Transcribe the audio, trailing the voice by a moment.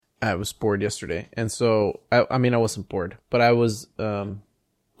I was bored yesterday, and so I mean I wasn't bored, but I was I'm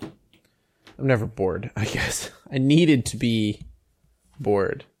never bored. I guess I needed to be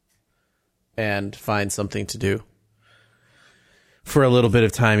bored and find something to do for a little bit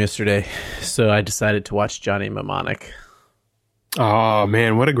of time yesterday, so I decided to watch Johnny Mnemonic. Oh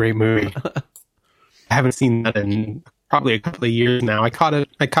man, what a great movie! I haven't seen that in probably a couple of years now. I caught it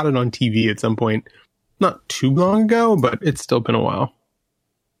on TV at some point, not too long ago, but it's still been a while.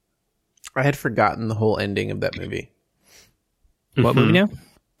 I had forgotten the whole ending of that movie. What movie now?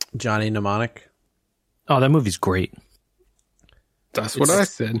 Johnny Mnemonic. Oh, that movie's great. That's what I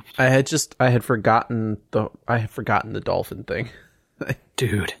said. I had forgotten the dolphin thing.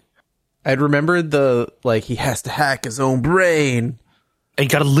 Dude. I'd remembered he has to hack his own brain. You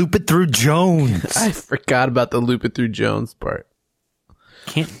gotta loop it through Jones. I forgot about the loop it through Jones part.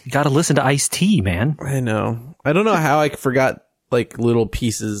 You gotta listen to Ice-T, man. I know. I don't know how I forgot little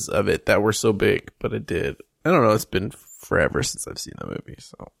pieces of it that were so big, but it did. I don't know. It's been forever since I've seen the movie,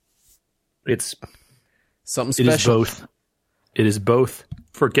 so It's something special. It is both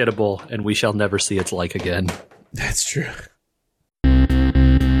forgettable, and we shall never see its like again. That's true.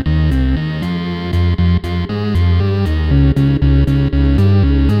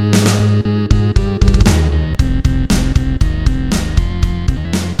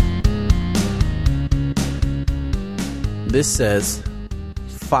 This says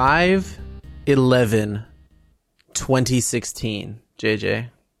 5/11/2016. JJ.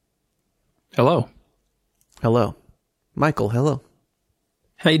 Hello. Hello. Michael, hello.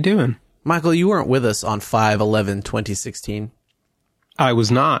 How you doing? Michael, you weren't with us on 5/11/2016. I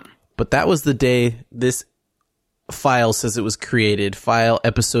was not. But that was the day this file says it was created. File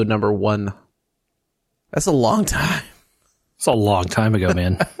episode number 1. That's a long time. It's a long time ago,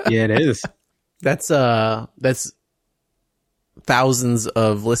 man. Yeah, it is. That's thousands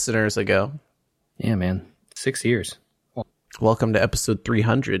of listeners ago. Yeah, man. 6 years. Welcome to episode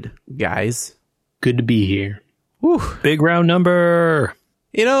 300, guys. Good to be here. Whew. Big round number.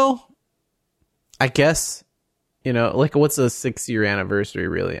 I guess, what's a 6-year anniversary,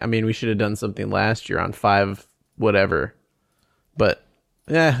 really? I mean, we should have done something last year on 5 whatever. But,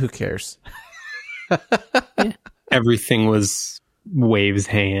 who cares? Everything was Wave's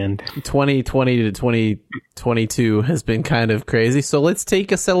hand. 2020 to 2022 has been kind of crazy. So let's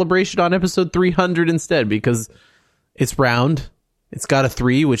take a celebration on episode 300 instead, because it's round. It's got a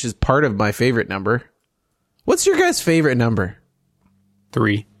 3, which is part of my favorite number. What's your guys' favorite number?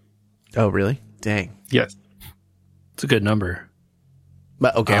 3. Oh, really? Dang. Yes. It's a good number.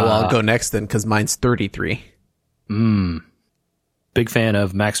 But okay, well, I'll go next then, because mine's 33. Big fan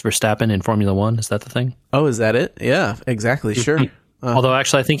of Max Verstappen in Formula One. Is that the thing? Oh, is that it? Yeah, exactly. Sure. Although,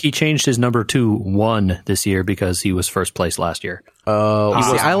 actually, I think he changed his number to 1 this year because he was first place last year. Oh,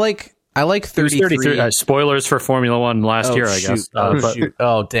 I like 33. Spoilers for Formula One last year, I guess. Shoot.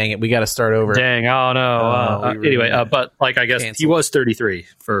 Oh, dang it. We got to start over. Dang. Oh, no. Anyway, but I guess canceled. he was 33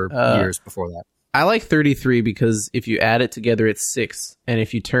 for years before that. I like 33 because if you add it together, it's 6. And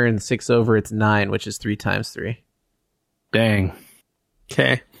if you turn 6 over, it's 9, which is 3 times 3. Dang.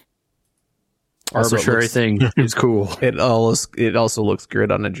 Okay. Arbitrary thing is cool. It also looks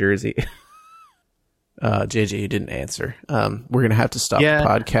good on a jersey. JJ, you didn't answer. We're going to have to stop the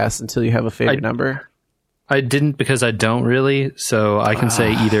podcast until you have a favorite number. I didn't because I don't really, so I can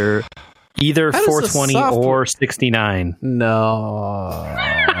say either 420 or 69. No.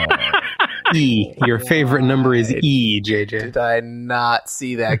 E. Your favorite number is E, JJ. Did I not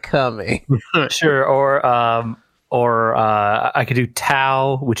see that coming? Sure, or I could do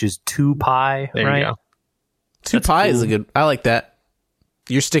tau, which is 2 pi, There right? you go. 2 pi is a good. I like that.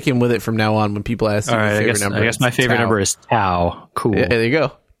 You're sticking with it from now on when people ask you All your right, favorite number. I guess my favorite number is tau. Cool. Yeah, there you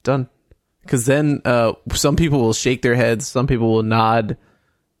go. Done. Because then some people will shake their heads, some people will nod,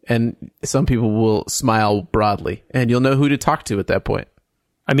 and some people will smile broadly, and you'll know who to talk to at that point.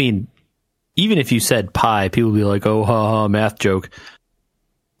 I mean, even if you said pi, people would be like, oh, ha, ha, math joke.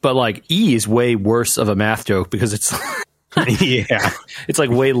 But like E is way worse of a math joke because it's it's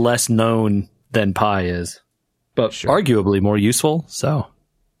like way less known than pi is, but arguably more useful. So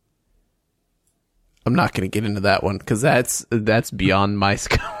I'm not going to get into that one because that's beyond my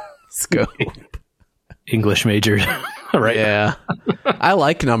scope. English major, right? Yeah, I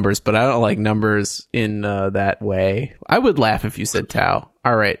like numbers, but I don't like numbers in that way. I would laugh if you said tau.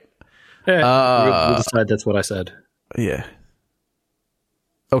 All right, we'll decide that's what I said. Yeah.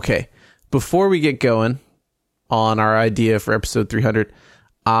 Okay, before we get going on our idea for episode 300,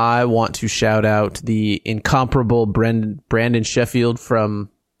 I want to shout out the incomparable Brandon Sheffield from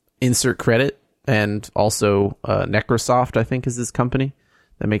Insert Credit, and also Necrosoft, I think is his company.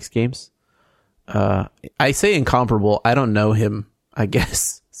 that makes games. I say incomparable. I don't know him, I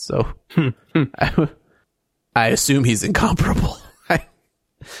guess. So I assume he's incomparable.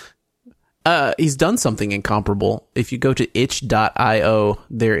 He's done something incomparable. If you go to itch.io,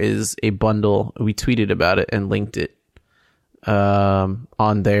 there is a bundle. We tweeted about it and linked it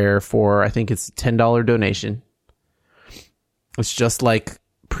on there for, I think it's a $10 donation. It's just like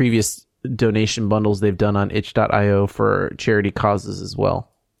previous donation bundles they've done on itch.io for charity causes as well.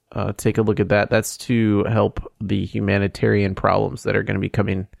 Take a look at that. That's to help the humanitarian problems that are going to be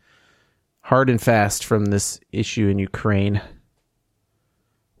coming hard and fast from this issue in Ukraine,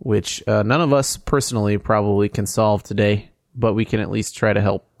 which none of us personally probably can solve today, but we can at least try to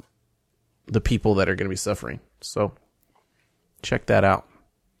help the people that are going to be suffering. So check that out.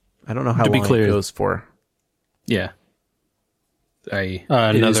 I don't know how long it goes for. Yeah.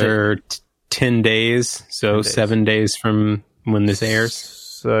 Another 10 days, so 10 days. 7 days from when this airs.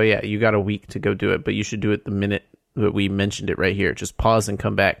 So yeah, you got a week to go do it, but you should do it the minute that we mentioned it right here. Just pause and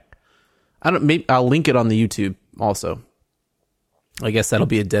come back. Maybe I'll link it on the YouTube also. I guess that'll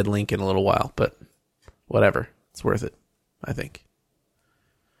be a dead link in a little while, but whatever. It's worth it, I think.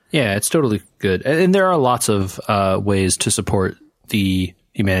 Yeah, it's totally good. And there are lots of ways to support the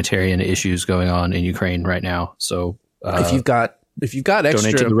humanitarian issues going on in Ukraine right now. So if you've got extra,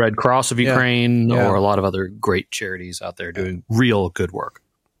 donate to the Red Cross of Ukraine or a lot of other great charities out there doing real good work.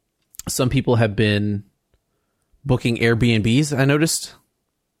 Some people have been booking Airbnbs, I noticed,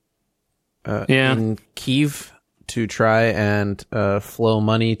 in Kyiv to try and flow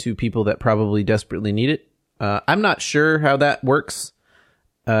money to people that probably desperately need it. I'm not sure how that works.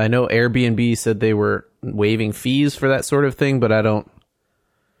 I know Airbnb said they were waiving fees for that sort of thing, but I don't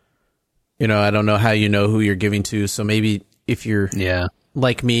know how you know who you're giving to. So maybe if you're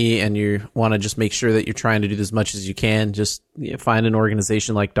like me and you want to just make sure that you're trying to do as much as you can, just find an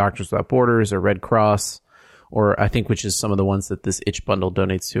organization like Doctors Without Borders or Red Cross, or I think which is some of the ones that this Itch bundle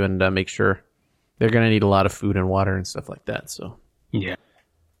donates to, and make sure they're going to need a lot of food and water and stuff like that. So we'll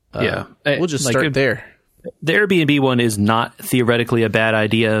just start there. The Airbnb one is not theoretically a bad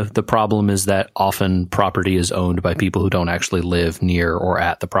idea. The problem is that often property is owned by people who don't actually live near or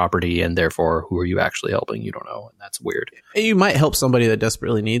at the property, and therefore, who are you actually helping? You don't know, and that's weird. You might help somebody that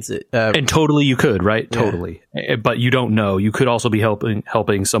desperately needs it. And totally you could, right? Yeah. Totally. But you don't know. You could also be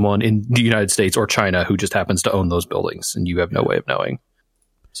helping someone in the United States or China who just happens to own those buildings, and you have no way of knowing.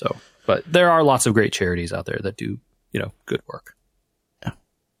 So, but there are lots of great charities out there that do, good work. Yeah.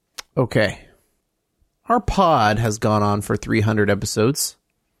 Okay. Our pod has gone on for 300 episodes.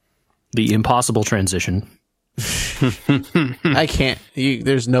 The impossible transition. I can't.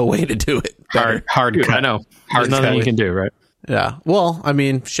 There's no way to do it. Hard cut. I know. There's nothing you can do, right? Yeah. Well, I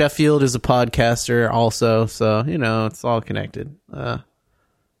mean, Sheffield is a podcaster also, so, it's all connected.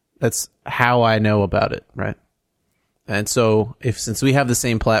 That's how I know about it, right? And so, since we have the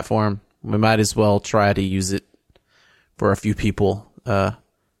same platform, we might as well try to use it for a few people to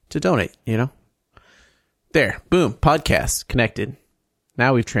donate, There, boom, podcast connected.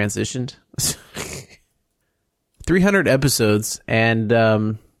 Now we've transitioned. 300 episodes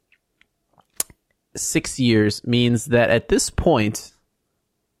and 6 years means that at this point,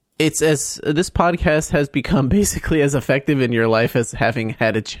 this podcast has become basically as effective in your life as having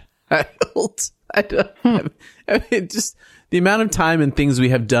had a child. Just the amount of time and things we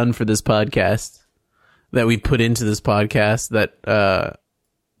have done for this podcast that we put into this podcast that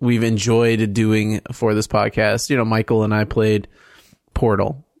we've enjoyed doing for this podcast. Michael and I played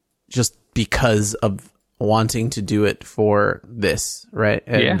Portal just because of wanting to do it for this, right?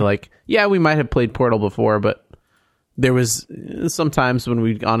 And we might have played Portal before, but there was some times when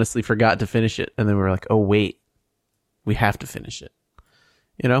we honestly forgot to finish it, and then we were like, oh wait, we have to finish it.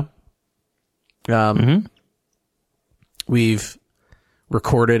 We've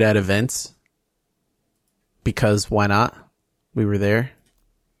recorded at events because why not? We were there.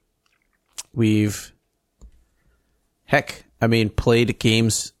 We've played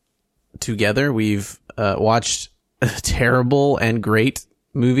games together. We've watched terrible and great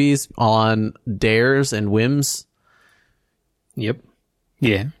movies on dares and whims. Yep.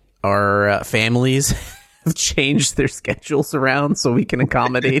 Yeah. Our families have changed their schedules around so we can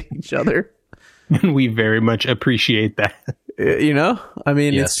accommodate each other. And we very much appreciate that.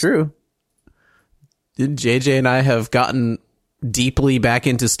 It's true. JJ and I have gotten deeply back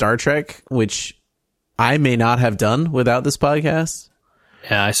into Star Trek, which I may not have done without this podcast.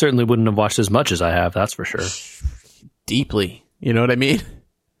 Yeah, I certainly wouldn't have watched as much as I have, that's for sure. Deeply. You know what I mean?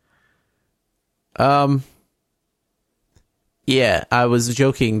 Yeah, I was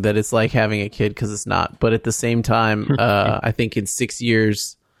joking that it's like having a kid because it's not. But at the same time, I think in 6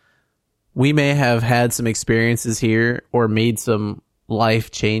 years, we may have had some experiences here or made some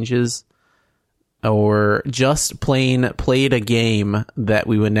life changes or just plain played a game that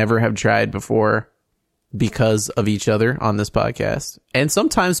we would never have tried before because of each other on this podcast. And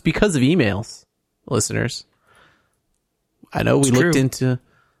sometimes because of emails, listeners. I know we looked into,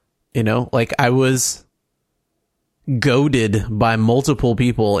 like I was goaded by multiple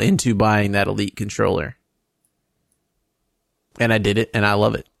people into buying that Elite controller. And I did it, and I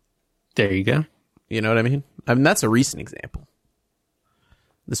love it. There you go. You know what I mean? That's a recent example.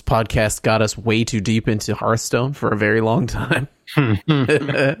 This podcast got us way too deep into Hearthstone for a very long time.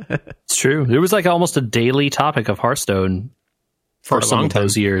 It's true. There was like almost a daily topic of Hearthstone for some of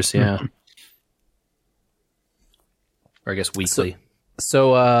those years. Yeah. Or I guess weekly.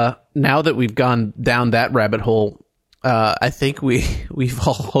 So now that we've gone down that rabbit hole, I think we've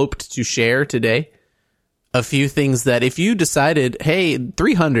all hoped to share today a few things that if you decided, hey,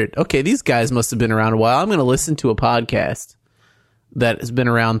 300, okay, these guys must have been around a while. I'm going to listen to a podcast that has been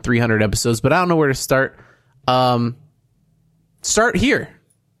around 300 episodes, but I don't know where to start. Start here.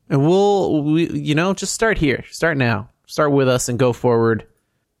 And we'll just start here. Start now. Start with us and go forward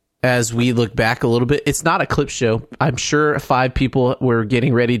as we look back a little bit. It's not a clip show. I'm sure 5 people were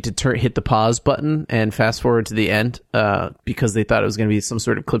getting ready to hit the pause button and fast forward to the end because they thought it was going to be some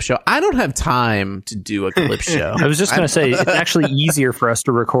sort of clip show. I don't have time to do a clip show. I was just going to say, it's actually easier for us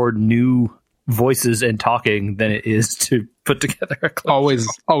to record new voices and talking than it is to put together a clip. Always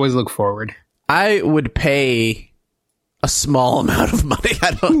look forward. I would pay a small amount of money.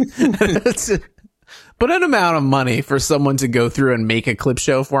 But an amount of money for someone to go through and make a clip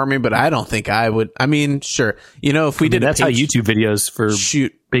show for me, but I don't think I would. I mean, sure. If we did that's how YouTube videos for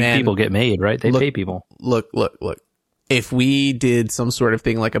big people get made, right? They pay people. Look. If we did some sort of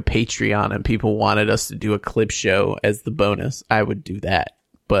thing like a Patreon and people wanted us to do a clip show as the bonus, I would do that.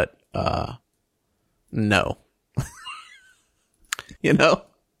 But, no.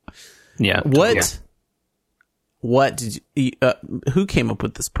 Yeah. What did you, who came up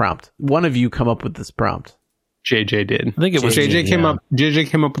with this prompt? One of you come up with this prompt. JJ did. I think it was JJ came up. JJ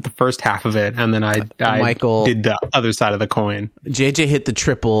came up with the first half of it, and then Michael did the other side of the coin. JJ hit the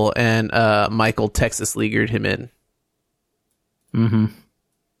triple, and Michael Texas Leaguered him in. Mm-hmm.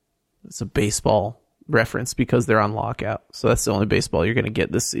 It's a baseball reference because they're on lockout, so that's the only baseball you're going to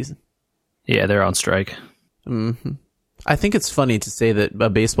get this season. Yeah, they're on strike. Mm-hmm. I think it's funny to say that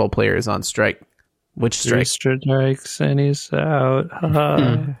a baseball player is on strike. Which strike? 3 strikes and he's out.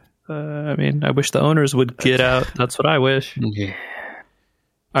 I mean, I wish the owners would get out. That's what I wish. Yeah.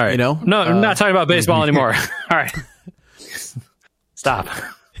 All right. No, I'm not talking about baseball anymore. All right. Stop.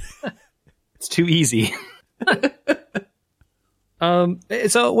 It's too easy.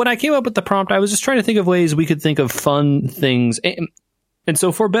 So when I came up with the prompt, I was just trying to think of ways we could think of fun things. And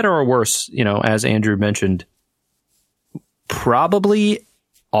so for better or worse, as Andrew mentioned, probably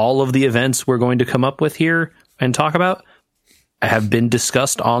all of the events we're going to come up with here and talk about have been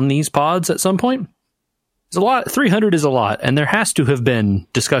discussed on these pods at some point. It's a lot. 300 is a lot. And there has to have been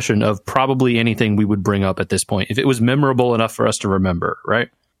discussion of probably anything we would bring up at this point if it was memorable enough for us to remember, right?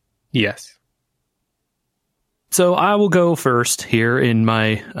 Yes. So I will go first here in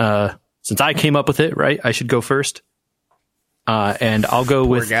my, since I came up with it, right? I should go first. And I'll go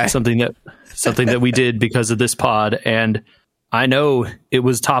with something that we did because of this pod. And I know it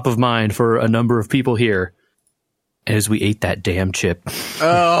was top of mind for a number of people here as we ate that damn chip.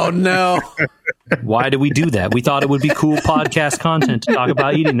 Oh, no. Why did we do that? We thought it would be cool podcast content to talk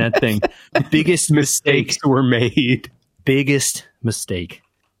about eating that thing. Biggest mistakes were made. Biggest mistake.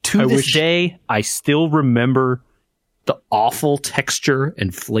 To this day, I still remember the awful texture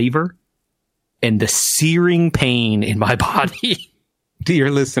and flavor and the searing pain in my body.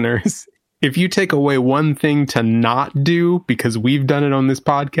 Dear listeners, if you take away one thing to not do, because we've done it on this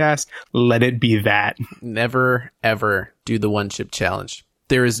podcast, let it be that. Never, ever do the one chip challenge.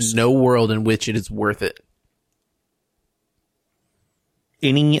 There is no world in which it is worth it.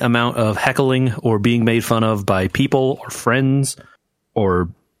 Any amount of heckling or being made fun of by people or friends or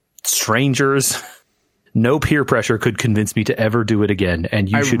strangers, no peer pressure could convince me to ever do it again. And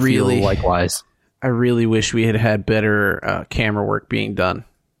you should feel likewise. I really wish we had had better camera work being done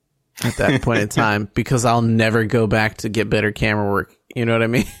at that point in time, because I'll never go back to get better camera work. You know what I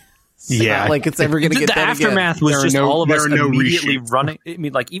mean? Yeah. Like it's ever going to get the done aftermath again. was just all of us immediately running. I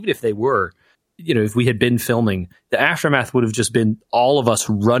mean, like, even if they were, if we had been filming, the aftermath would have just been all of us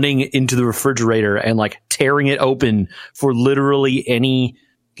running into the refrigerator and like tearing it open for literally any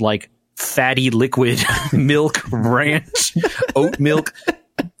like fatty liquid, milk, ranch, oat milk,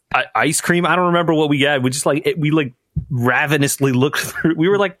 ice cream. I don't remember what we had. We just we ravenously looked through. We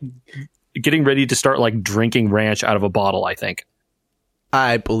were like getting ready to start like drinking ranch out of a bottle, I think.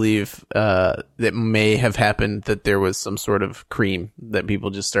 I believe it may have happened that there was some sort of cream that people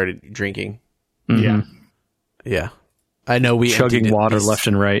just started drinking. Yeah. Yeah. I know we Chugging emptied at water least left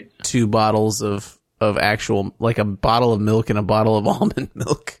and right. 2 bottles of actual, like a bottle of milk and a bottle of almond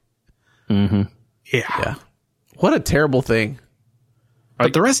milk. Mm-hmm. Yeah. What a terrible thing.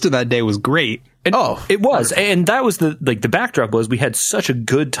 But the rest of that day was great. And it was. And that was the backdrop was we had such a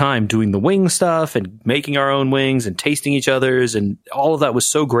good time doing the wing stuff and making our own wings and tasting each other's, and all of that was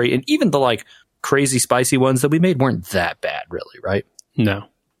so great. And even the like crazy spicy ones that we made weren't that bad, really, right? No.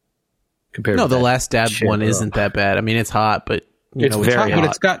 Compared No, to the that last dab shit one roll. isn't that bad. I mean, it's hot, but It's it's very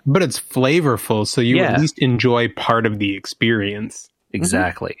hot. hot. But it's flavorful, so you Yeah. at least enjoy part of the experience.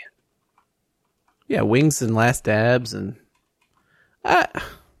 Exactly. Yeah, wings and last dabs, and I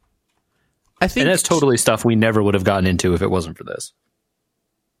think And that's totally stuff we never would have gotten into if it wasn't for this.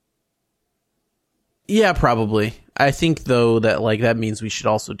 Yeah, probably. I think though that like that means we should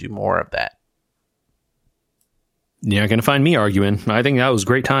also do more of that. You're not going to find me arguing. I think that was a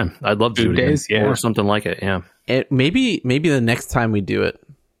great time. I'd love to do Food it again, days, yeah. or something like it. Yeah. Maybe the next time we do it,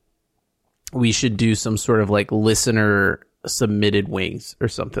 we should do some sort of like listener submitted wings or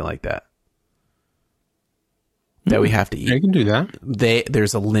something like that. That we have to You eat. can do that.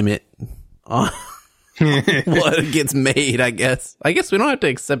 There's a limit on what gets made, I guess. I guess we don't have to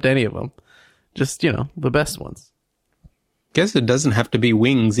accept any of them. Just, the best ones. Guess it doesn't have to be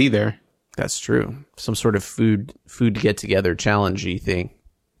wings either. That's true. Some sort of food get together challenge-y thing.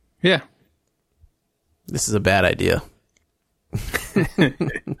 Yeah. This is a bad idea.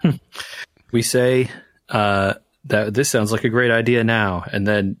 We say that this sounds like a great idea now, and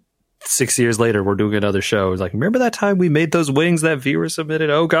then 6 years later we're doing another show. It's like, remember that time we made those wings that viewer submitted?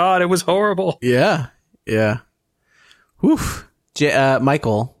 Oh God, it was horrible. Yeah. Whew.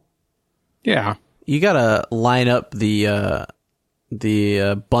 Michael, Yeah. you gotta line up the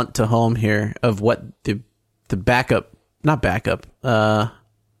bunt to home here of what the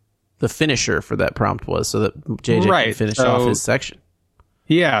finisher for that prompt was, so that JJ can Right, finish so- off his section.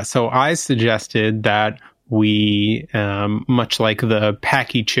 Yeah, so I suggested that we, much like the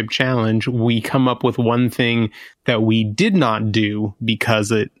Packy Chip Challenge, we come up with one thing that we did not do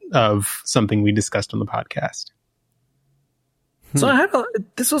because of something we discussed on the podcast. So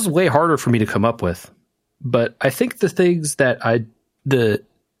this was way harder for me to come up with, but I think the things that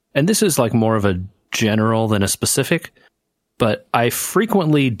and this is like more of a general than a specific, but I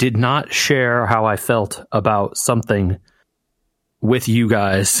frequently did not share how I felt about something with you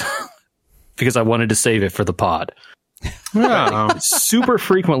guys because I wanted to save it for the pod. Oh, Super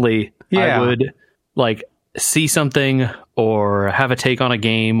frequently, Yeah. I would like see something or have a take on a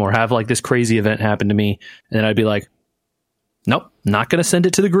game or have like this crazy event happen to me, and then I'd be like, nope, not going to send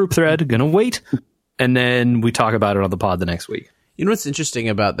it to the group thread, going to wait. And then we talk about it on the pod the next week. You know what's interesting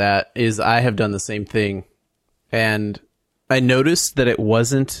about that is I have done the same thing, and I noticed that it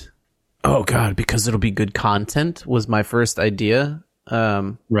wasn't, oh God, because it'll be good content was my first idea.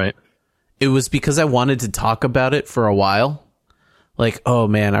 Right. It was because I wanted to talk about it for a while. Like, oh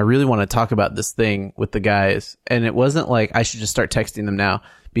man, I really want to talk about this thing with the guys. And it wasn't like I should just start texting them now,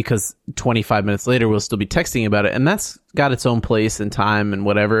 because 25 minutes later we'll still be texting about it. And that's got its own place and time and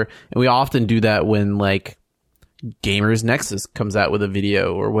whatever. And we often do that when like Gamers Nexus comes out with a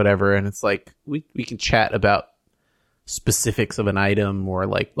video or whatever. And it's like, we can chat about specifics of an item, or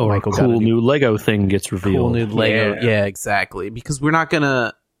like Or Michael a got cool a new Lego thing gets revealed. cool new Lego. Yeah, exactly. Because we're not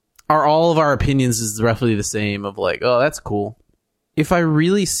gonna. All of our opinions is roughly the same. Of like, oh, that's cool. If I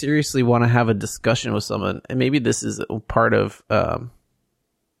really seriously want to have a discussion with someone, and maybe this is part of the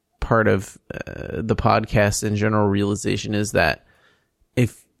podcast in general realization, is that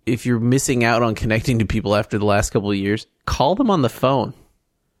if you're missing out on connecting to people after the last couple of years, call them on the phone.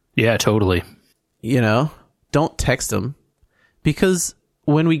 Yeah, totally. Don't text them, because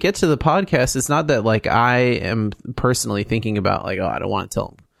when we get to the podcast, it's not that like I am personally thinking about like, oh, I don't want to tell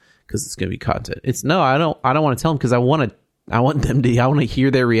them because it's going to be content. It's no, I don't want to tell them because I want to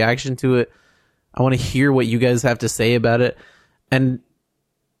hear their reaction to it. I want to hear what you guys have to say about it. And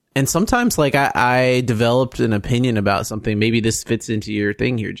sometimes like I developed an opinion about something. Maybe this fits into your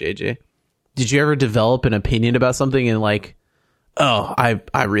thing here, JJ. Did you ever develop an opinion about something and like, oh,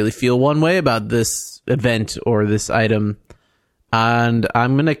 I really feel one way about this event or this item, and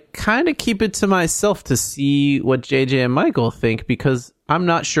I'm going to kind of keep it to myself to see what JJ and Michael think, because I'm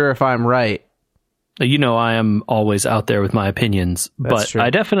not sure if I'm right. I am always out there with my opinions, but true.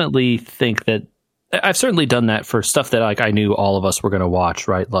 I definitely think that I've certainly done that for stuff that like I knew all of us were going to watch,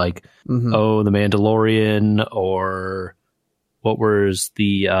 right? Like, The Mandalorian, or what was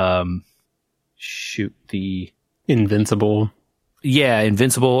the Invincible. Yeah,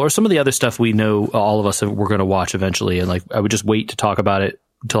 Invincible, or some of the other stuff we know all of us were going to watch eventually. And like, I would just wait to talk about it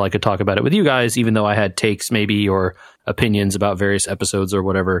until I could talk about it with you guys, even though I had takes maybe or opinions about various episodes or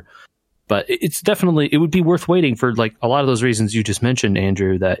whatever. But it's definitely, it would be worth waiting for like a lot of those reasons you just mentioned,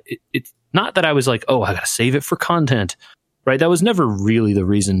 Andrew, that it's not that I was like, oh, I got to save it for content, right? That was never really the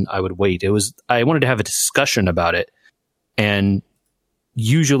reason I would wait. It was, I wanted to have a discussion about it. And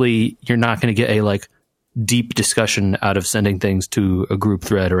usually you're not going to get a like deep discussion out of sending things to a group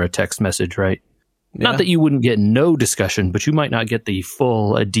thread or a text message, right? Yeah. Not that you wouldn't get no discussion, but you might not get the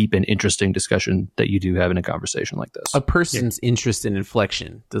full, deep and interesting discussion that you do have in a conversation like this. A person's interest in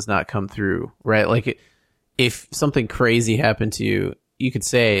inflection does not come through, right? Like if something crazy happened to you, you could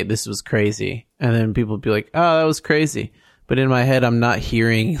say this was crazy, and then people would be like, oh, that was crazy. But in my head, I'm not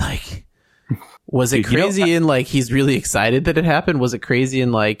hearing like, was it crazy in like he's really excited that it happened? Was it crazy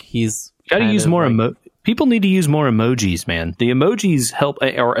in like he's got to use more people need to use more emojis, man. The emojis help,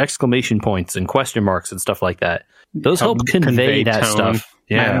 or exclamation points and question marks and stuff like that. Those help convey that tone. Stuff.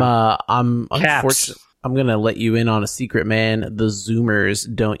 Yeah. I'm unfortunate. I'm going to let you in on a secret, man. The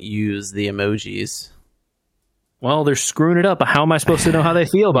Zoomers don't use the emojis. Well, they're screwing it up. How am I supposed to know how they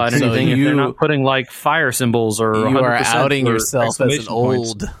feel about anything if they're not putting like fire symbols or 100% you are outing yourself as an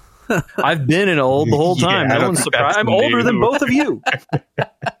old. I've been an old the whole time. No one's surprised. I'm older than both of you.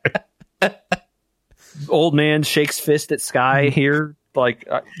 Old man shakes fist at sky here. Like,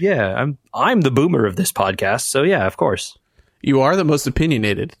 yeah, I'm the boomer of this podcast. So yeah, of course. You are the most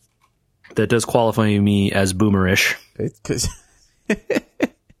opinionated. That does qualify me as boomerish.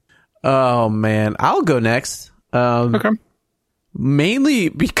 Oh man, I'll go next. Okay. Mainly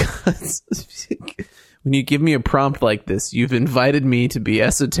because when you give me a prompt like this, you've invited me to be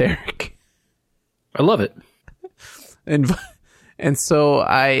esoteric. I love it. And so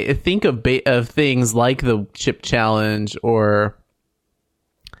I think of things like the chip challenge or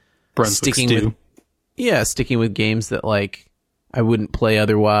sticking with games that like I wouldn't play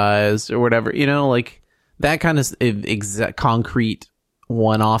otherwise or whatever, you know, like that kind of exact concrete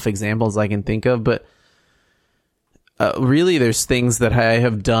one-off examples I can think of. But really, there's things that I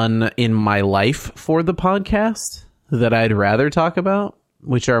have done in my life for the podcast that I'd rather talk about,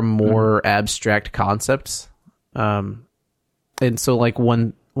 which are more abstract concepts. And so, like,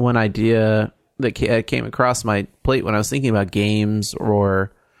 one idea that came across my plate when I was thinking about games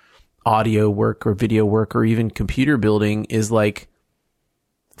or audio work or video work or even computer building is, like,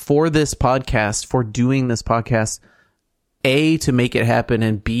 for this podcast, for doing this podcast, A, to make it happen,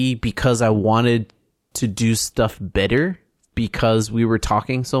 and B, because I wanted to do stuff better because we were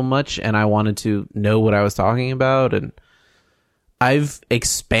talking so much and I wanted to know what I was talking about. And I've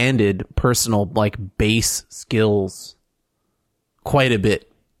expanded personal, like, base skills quite a bit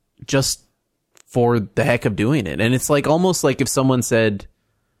just for the heck of doing it. And it's like almost like if someone said,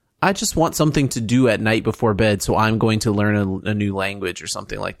 I just want something to do at night before bed, so I'm going to learn a new language or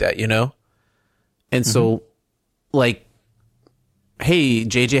something like that, you know? And so, like, hey,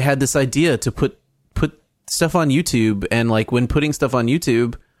 JJ had this idea to put stuff on YouTube, and like when putting stuff on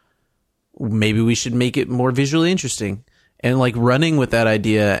YouTube, maybe we should make it more visually interesting. And like running with that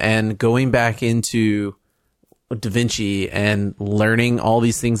idea and going back into DaVinci and learning all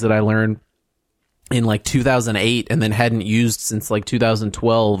these things that I learned in like 2008 and then hadn't used since like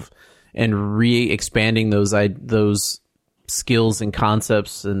 2012, and re-expanding those skills and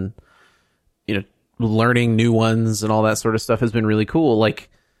concepts and, you know, learning new ones and all that sort of stuff has been really cool. Like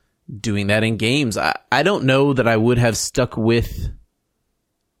doing that in games. I don't know that I would have stuck with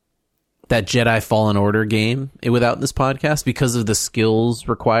that Jedi Fallen Order game without this podcast because of the skills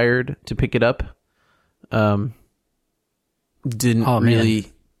required to pick it up. Didn't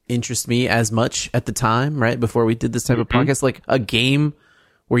really interest me as much at the time, right? Before we did this type of podcast, like a game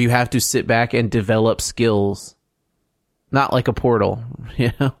where you have to sit back and develop skills, not like a Portal,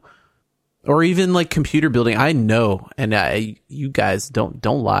 you know, or even like computer building. I know, and you guys don't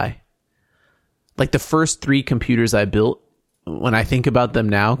lie. Like the first 3 computers I built, when I think about them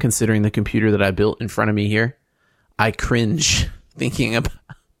now, considering the computer that I built in front of me here, I cringe thinking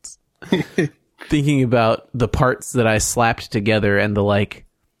about the parts that I slapped together and the like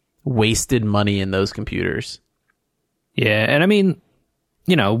wasted money in those computers. Yeah, and I mean,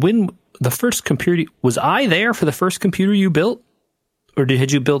 you know, when the first computer, was I there for the first computer you built, or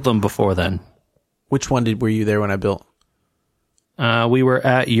had you built them before then? Which one were you there when I built? We were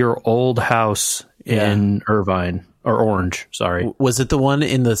at your old house in Irvine, or Orange, sorry. Was it the one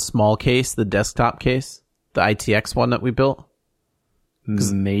in the small case, the desktop case? The ITX one that we built?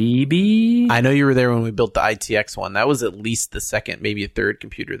 Maybe. I know you were there when we built the ITX one. That was at least the second, maybe a third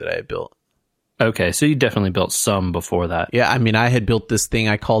computer that I had built. Okay, so you definitely built some before that. Yeah, I mean, I had built this thing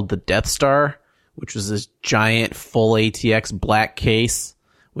I called the Death Star, which was this giant full ATX black case,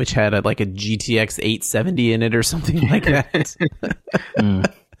 which had like a GTX 870 in it or something like that.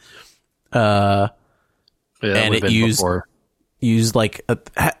 Yeah, and it used like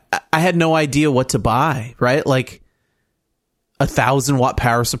I had no idea what to buy, right? Like 1,000-watt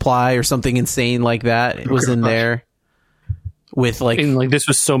power supply or something insane like that. It was in there with like, and like this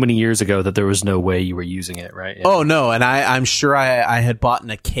was so many years ago that there was no way you were using it, right? Yeah. Oh no, and I'm sure I had bought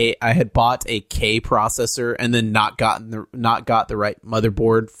a K processor and then not got the right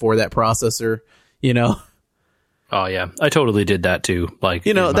motherboard for that processor, you know. Oh yeah, I totally did that too. Like,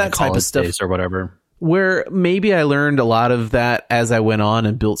 you know, in my that type of college stuff days or whatever. Where maybe I learned a lot of that as I went on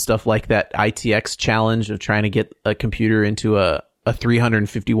and built stuff like that ITX challenge of trying to get a computer into a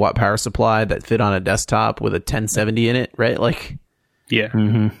 350 watt power supply that fit on a desktop with a 1070 in it, right? Like,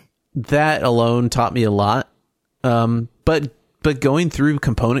 Yeah. that alone taught me a lot. But going through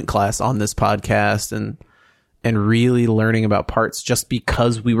component class on this podcast and really learning about parts just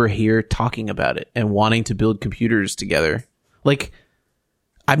because we were here talking about it and wanting to build computers together, like,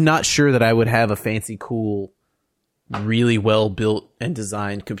 I'm not sure that I would have a fancy, cool, really well built and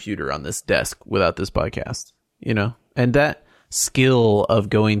designed computer on this desk without this podcast, you know? And that skill of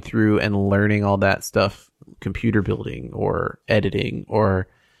going through and learning all that stuff, computer building or editing, or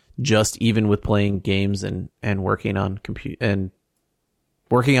just even with playing games and working on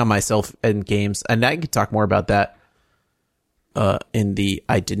working on myself and games. And I could talk more about that in the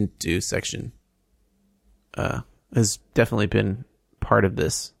I didn't do section. Has definitely been part of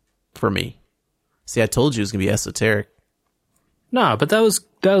this for me. See, I told you it was gonna be esoteric. No, but that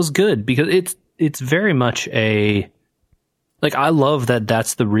was good because it's very much a, like, I love that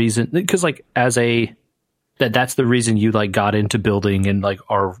that's the reason, because like that's the reason you like got into building and like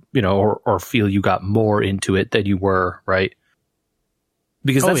are, you know, or feel you got more into it than you were, right?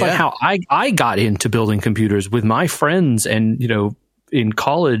 Because that's like how I got into building computers with my friends, and you know, in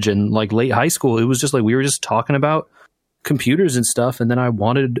college and like late high school, it was just like we were just talking about computers and stuff, and then I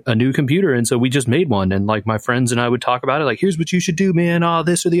wanted a new computer, and so we just made one, and like my friends and I would talk about it, like, here's what you should do, man,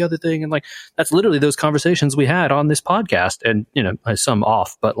 this or the other thing, and like that's literally those conversations we had on this podcast. And you know, I sum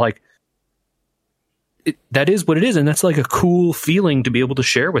off, but like that is what it is, and that's like a cool feeling to be able to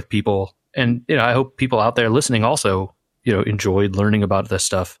share with people. And you know, I hope people out there listening also, you know, enjoyed learning about this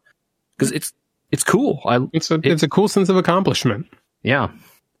stuff, because it's cool. It's a cool sense of accomplishment. Yeah.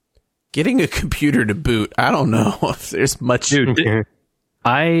 Getting a computer to boot, I don't know if there's much. Dude,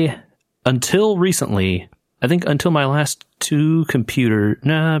 until recently, I think until my last two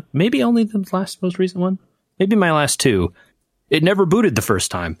maybe only the most recent one, maybe my last two, it never booted the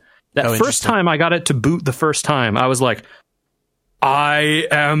first time. That first time I got it to boot the first time, I was like, I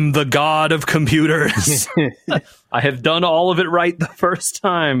am the god of computers. I have done all of it right the first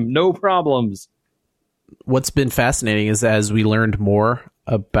time. No problems. What's been fascinating is as we learned more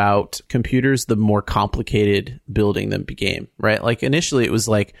about computers, the more complicated building them became, right? Like initially it was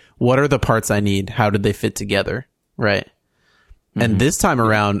like, what are the parts I need? How did they fit together? Right. Mm-hmm. And this time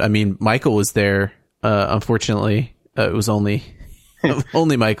around, I mean, Michael was there. Unfortunately, it was only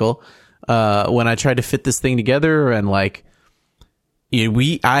Michael. When I tried to fit this thing together, and like, you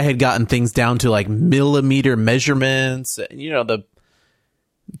know, I had gotten things down to like millimeter measurements, you know,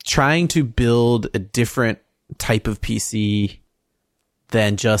 trying to build a different type of PC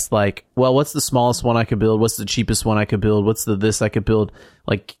than just like, well, what's the smallest one I could build? What's the cheapest one I could build? What's this I could build?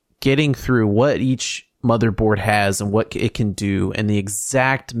 Like getting through what each motherboard has and what it can do, and the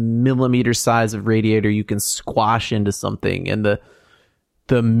exact millimeter size of radiator you can squash into something, and the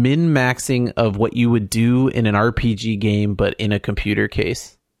min-maxing of what you would do in an RPG game, but in a computer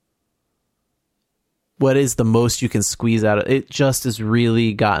case. What is the most you can squeeze out of it? Just has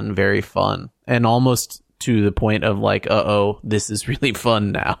really gotten very fun, and almost to the point of like, this is really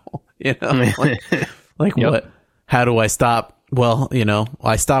fun now. You know, like yep. What? How do I stop? Well, you know,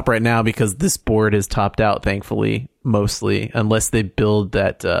 I stop right now because this board is topped out, thankfully, mostly, unless they build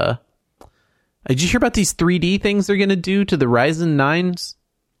that. Did you hear about these 3D things they're going to do to the Ryzen 9s?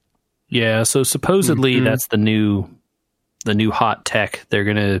 Yeah, so supposedly that's the new hot tech. They're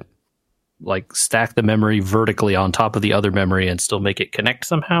going to like stack the memory vertically on top of the other memory and still make it connect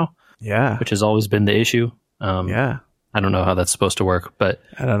somehow. Yeah. Which has always been the issue. Yeah. I don't know how that's supposed to work, but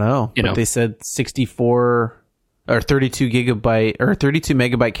I don't know. But they said 64 or 32 gigabyte or 32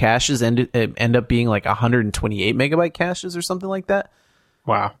 megabyte caches end up being like 128 megabyte caches or something like that.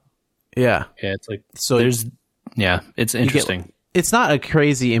 Wow. Yeah. Yeah, it's like, so it's interesting. It's not a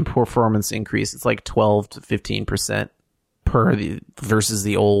crazy in performance increase. It's like 12 to 15% versus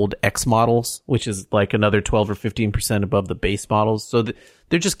the old X models, which is like another 12 or 15% above the base models. So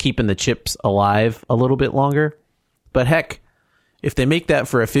they're just keeping the chips alive a little bit longer. But heck, if they make that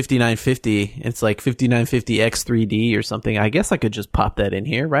for a 5950, it's like 5950X 3D or something. I guess I could just pop that in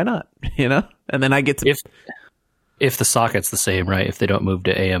here. Why not? You know, and then I get to if the socket's the same, right? If they don't move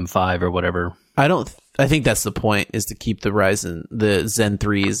to AM5 or whatever. I think that's the point, is to keep the Zen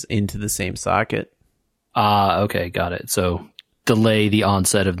 3s into the same socket. Okay, got it. So delay the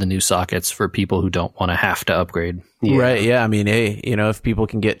onset of the new sockets for people who don't want to have to upgrade. Yeah. Right, yeah. I mean, hey, you know, if people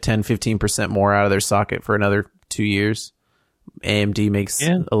can get 10-15% more out of their socket for another 2 years, AMD makes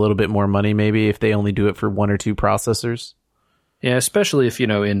a little bit more money maybe if they only do it for 1 or 2 processors. Yeah, especially if, you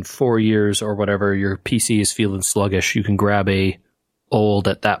know, in 4 years or whatever, your PC is feeling sluggish, you can grab a old,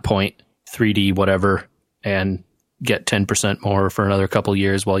 at that point, 3D whatever, and get 10% more for another couple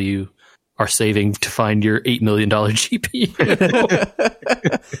years while you are saving to find your $8 million GPU.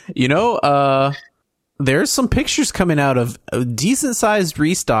 You know, there's some pictures coming out of decent sized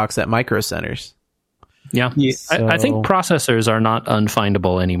restocks at Micro Centers. Yeah. So, I think processors are not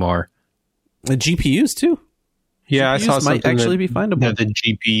unfindable anymore. The GPUs too. Yeah, GPUs I saw something might actually be findable. That the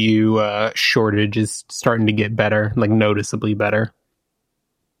GPU shortage is starting to get better, like noticeably better.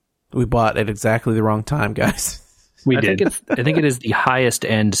 We bought at exactly the wrong time, guys. I think it is the highest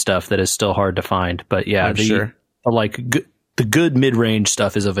end stuff that is still hard to find, but yeah, the good mid-range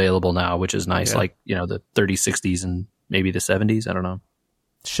stuff is available now, which is nice. Yeah. Like, you know, the 3060s and maybe the 70s. I don't know.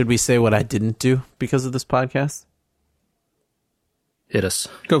 Should we say what I didn't do because of this podcast? Hit us.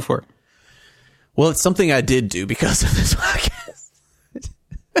 Go for it. Well, it's something I did do because of this podcast.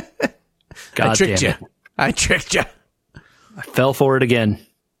 God, I tricked you. I tricked you. I fell for it again.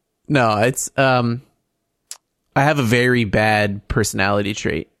 No, it's I have a very bad personality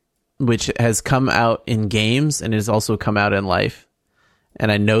trait, which has come out in games and has also come out in life.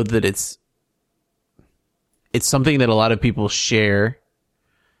 And I know that it's something that a lot of people share.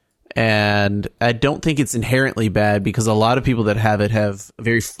 And I don't think it's inherently bad because a lot of people that have it have a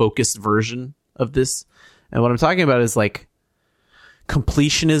very focused version of this. And what I'm talking about is like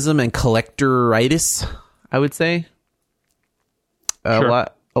completionism and collectoritis, I would say. Sure.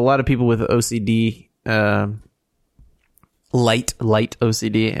 A lot of people with OCD, light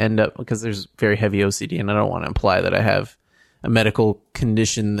OCD, end up, because there's very heavy OCD, and I don't want to imply that I have a medical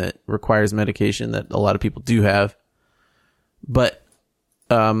condition that requires medication that a lot of people do have. But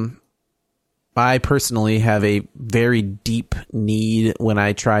I personally have a very deep need when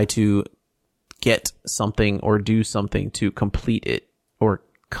I try to get something or do something to complete it or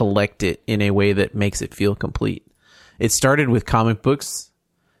collect it in a way that makes it feel complete. It started with comic books,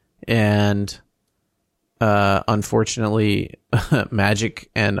 and unfortunately Magic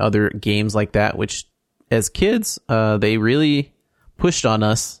and other games like that, which as kids they really pushed on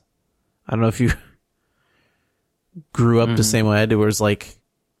us. I don't know if you grew up the same way I did, where it's like,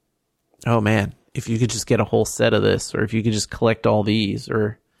 oh man, if you could just get a whole set of this, or if you could just collect all these,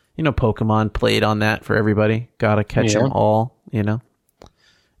 or, you know, Pokemon played on that for everybody. Gotta catch them all, you know.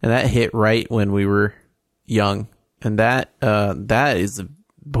 And that hit right when we were young. And that is,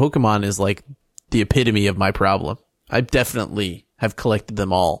 Pokemon is like the epitome of my problem. I definitely have collected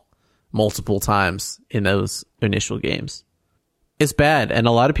them all multiple times in those initial games. It's bad. And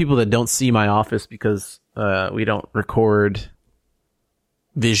a lot of people that don't see my office because we don't record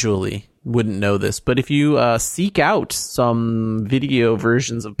visually wouldn't know this. But if you seek out some video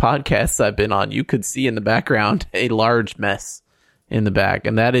versions of podcasts I've been on, you could see in the background a large mess in the back.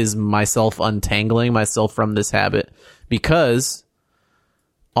 And that is myself untangling myself from this habit, because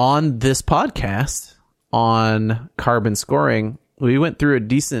on this podcast, on Carbon Scoring, we went through a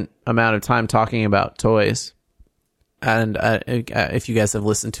decent amount of time talking about toys. And if you guys have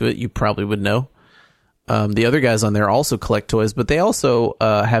listened to it, you probably would know. The other guys on there also collect toys, but they also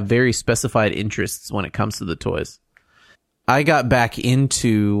have very specified interests when it comes to the toys. I got back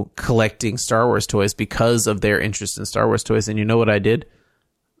into collecting Star Wars toys because of their interest in Star Wars toys. And you know what I did?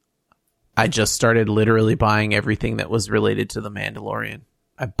 I just started literally buying everything that was related to The Mandalorian.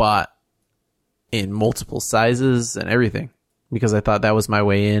 I bought in multiple sizes and everything because I thought that was my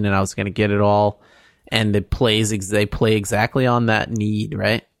way in and I was going to get it all. And they play exactly on that need,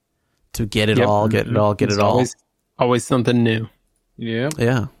 right? To get it all, get it all, get it all. Always something new.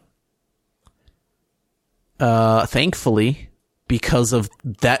 Yeah. Thankfully, because of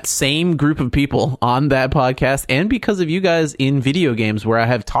that same group of people on that podcast, and because of you guys in video games, where I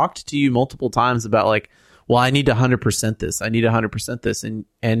have talked to you multiple times about like, well, I need to 100% this. I need 100% this.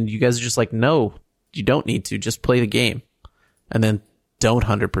 And you guys are just like, no, you don't need to. Just play the game. And then don't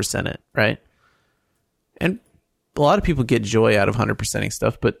 100% it, right? And a lot of people get joy out of 100%ing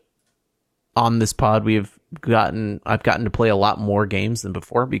stuff, but on this pod, I've gotten to play a lot more games than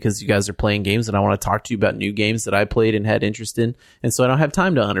before because you guys are playing games and I want to talk to you about new games that I played and had interest in. And so I don't have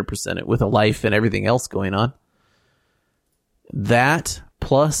time to 100% it with a life and everything else going on. That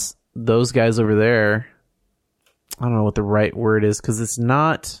plus those guys over there, I don't know what the right word is because it's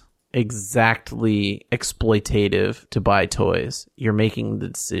not exactly exploitative to buy toys. You're making the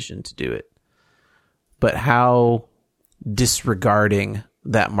decision to do it. But how disregarding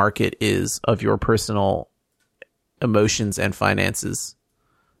that market is of your personal emotions and finances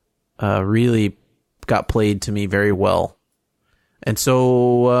really got played to me very well. And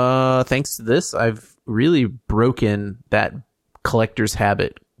so thanks to this, I've really broken that collector's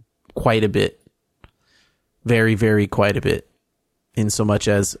habit quite a bit. Very, very quite a bit. In so much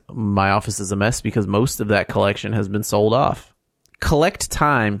as my office is a mess because most of that collection has been sold off. Collect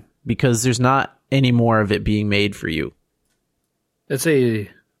time because there's not any more of it being made for you. It's a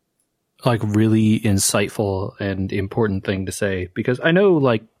really insightful and important thing to say because I know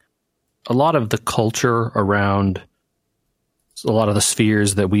a lot of the culture around a lot of the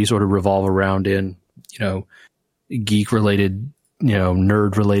spheres that we sort of revolve around in, geek related,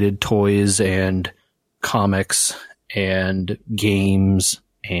 nerd related toys and comics and games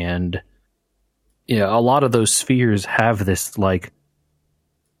and a lot of those spheres have this I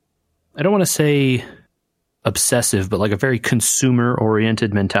don't want to say obsessive, but a very consumer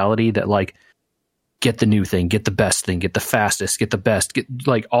oriented mentality that get the new thing, get the best thing, get the fastest, get the best, get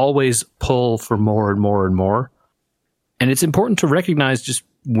always pull for more and more and more. And it's important to recognize just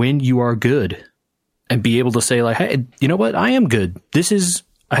when you are good and be able to say hey, you know what? I am good.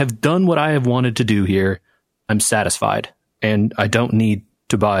 I have done what I have wanted to do here. I'm satisfied and I don't need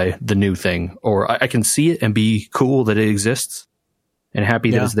to buy the new thing, or I can see it and be cool that it exists and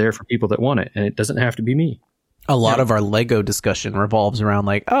happy that it's there for people that want it. And it doesn't have to be me. A lot of our Lego discussion revolves around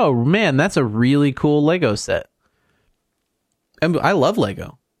oh man, that's a really cool Lego set. And I love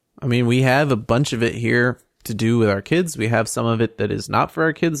Lego. I mean, we have a bunch of it here to do with our kids. We have some of it that is not for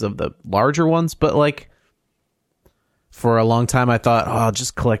our kids, of the larger ones, but for a long time I thought, I'll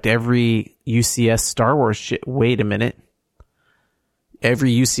just collect every UCS Star Wars shit. Wait a minute.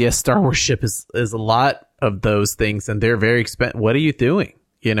 Every UCS Star Wars ship is a lot of those things, and they're very expensive. What are you doing?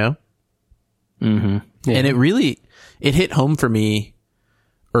 Mm-hmm. Yeah. And it hit home for me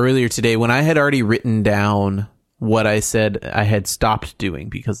earlier today when I had already written down what I said I had stopped doing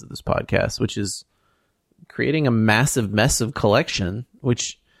because of this podcast, which is creating a massive mess of collection,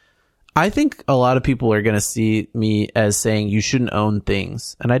 which I think a lot of people are going to see me as saying you shouldn't own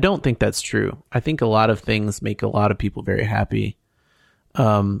things. And I don't think that's true. I think a lot of things make a lot of people very happy.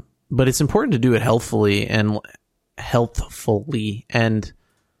 But it's important to do it healthfully and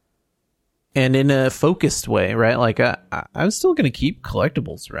in a focused way, right? I'm still going to keep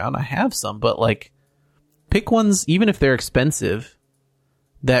collectibles around. I have some, but pick ones, even if they're expensive,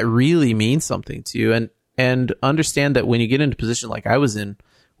 that really mean something to you, and understand that when you get into a position like I was in,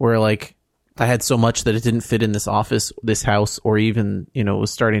 where I had so much that it didn't fit in this office, this house, or even,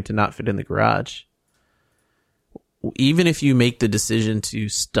 was starting to not fit in the garage. Even if you make the decision to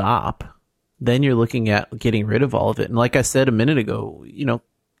stop, then you're looking at getting rid of all of it. And like I said a minute ago,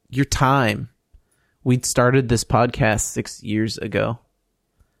 your time. We started this podcast 6 years ago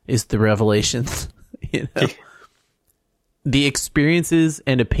is the revelations. The experiences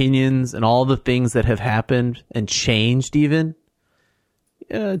and opinions and all the things that have happened and changed even.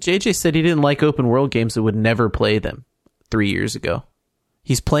 JJ said he didn't like open world games and would never play them 3 years ago.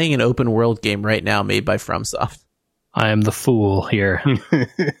 He's playing an open world game right now made by FromSoft. I am the fool here.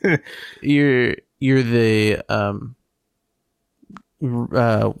 You're the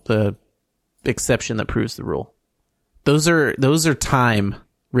exception that proves the rule. Those are time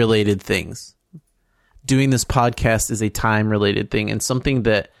related things. Doing this podcast is a time related thing, and something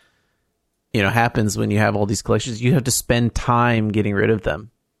that happens when you have all these collections. You have to spend time getting rid of them.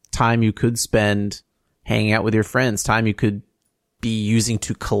 Time you could spend hanging out with your friends. Time you could be using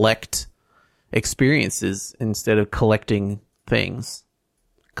to collect experiences instead of collecting things.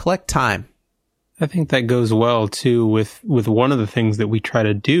 Collect time. I think that goes well too with one of the things that we try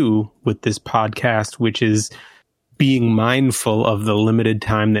to do with this podcast, which is being mindful of the limited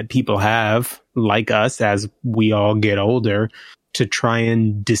time that people have, like us, as we all get older, to try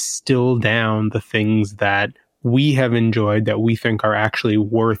and distill down the things that we have enjoyed that we think are actually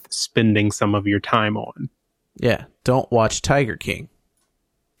worth spending some of your time on. Yeah. Don't watch Tiger King.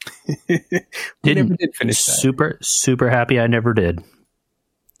 Never did finish that. Super happy I never did.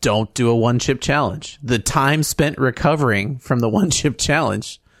 Don't do a one chip challenge. The time spent recovering from the one chip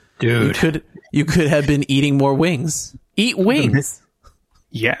challenge, dude, You could have been eating more wings. Eat wings.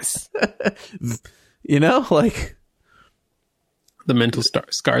 Yes. You know, like The mental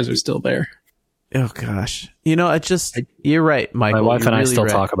scars are still there. oh gosh. You know, you're right, Michael. My wife You're and I really still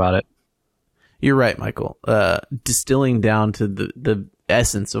right. talk about it. You're right, Michael. Distilling down to the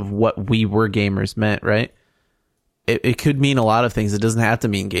essence of what we were gamers meant, right? It could mean a lot of things. It doesn't have to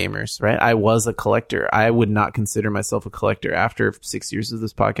mean gamers, right? I was a collector. I would not consider myself a collector after 6 years of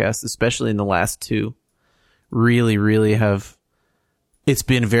this podcast, especially in the last 2. Really, really it's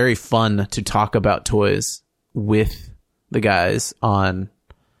been very fun to talk about toys with the guys on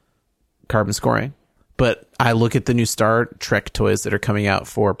Carbon Scoring. But I look at the new Star Trek toys that are coming out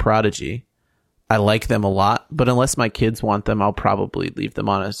for Prodigy. I like them a lot, but unless my kids want them, I'll probably leave them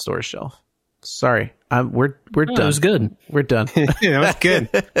on a store shelf. Sorry, we're done. That was good. We're done. Yeah, that was good.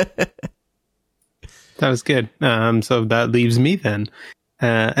 That was good. So that leaves me then,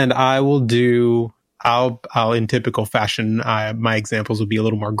 and I will do. I'll in typical fashion. My examples will be a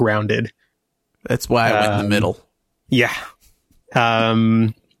little more grounded. That's why I went in the middle. Yeah.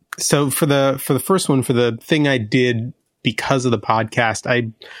 So for the first one, for the thing I did because of the podcast,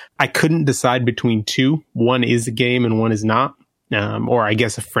 I couldn't decide between two. One is a game and one is not, or I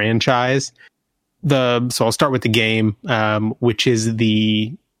guess a franchise. So I'll start with the game, which is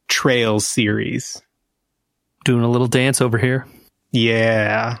the Trails series. Doing a little dance over here.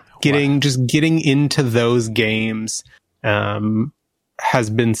 Yeah. Just getting into those games has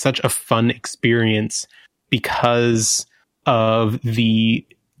been such a fun experience because of the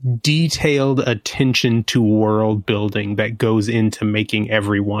detailed attention to world building that goes into making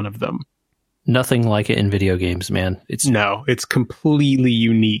every one of them. Nothing like it in video games, man. It's completely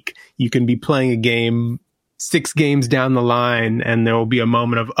unique. You can be playing a game 6 games down the line and there will be a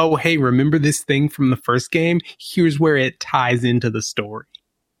moment of, oh, hey, remember this thing from the first game? Here's where it ties into the story.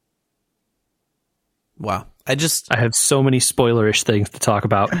 Wow. I have so many spoilerish things to talk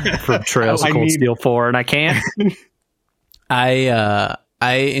about for Trails of Cold Steel 4, and I can't. I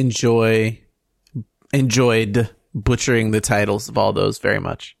enjoyed butchering the titles of all those very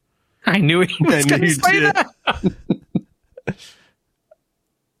much. I knew he was going to say that.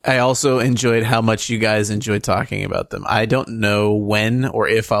 I also enjoyed how much you guys enjoyed talking about them. I don't know when or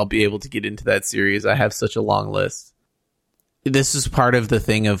if I'll be able to get into that series. I have such a long list. This is part of the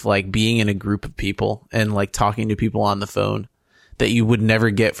thing of like being in a group of people and like talking to people on the phone that you would never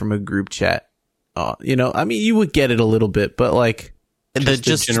get from a group chat. You know, I mean, you would get it a little bit, but like the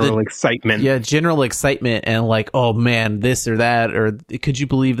general excitement. Yeah, general excitement and like, oh man, this or that, or could you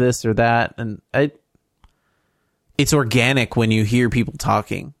believe this or that? And it's organic when you hear people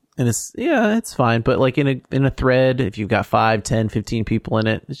talking, and it's fine. But like in a thread, if you've got 5, 10, 15 people in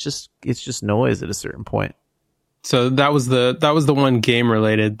it, it's just noise at a certain point. So that was the one game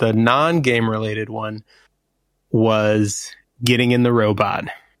related. The non-game related one was getting in the robot.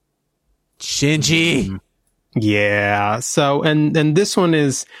 Shinji. Yeah. So, and this one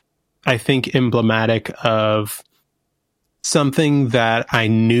is, I think, emblematic of something that I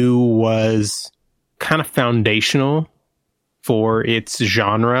knew was kind of foundational for its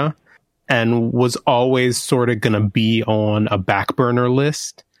genre and was always sort of going to be on a back burner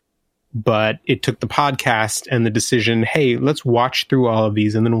list. But it took the podcast and the decision, hey, let's watch through all of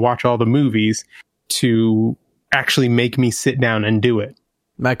these and then watch all the movies to actually make me sit down and do it.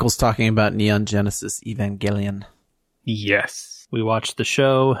 Michael's talking about Neon Genesis Evangelion. Yes. We watched the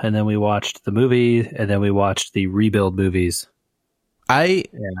show, and then we watched the movie, and then we watched the Rebuild movies. I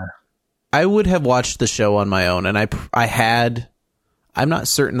would have watched the show on my own, and I'm not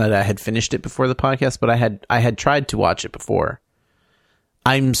certain that I had finished it before the podcast, but I had tried to watch it before.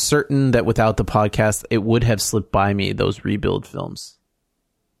 I'm certain that without the podcast, it would have slipped by me, those Rebuild films.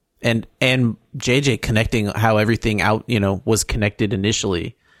 And JJ connecting how everything out, was connected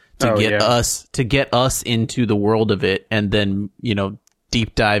initially to get us into the world of it, and then,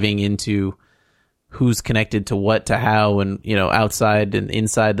 deep diving into who's connected to what, to how, and, outside and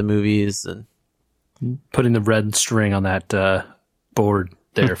inside the movies, and putting the red string on that board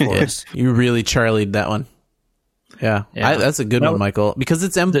there for us. You really Charlied that one. Yeah. That's a good one, Michael, because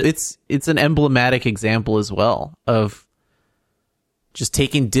it's an emblematic example as well of just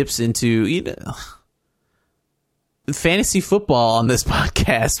taking dips into, fantasy football on this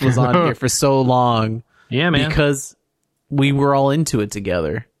podcast was on here for so long. Yeah, man. Because we were all into it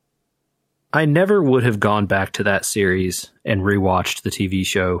together. I never would have gone back to that series and rewatched the TV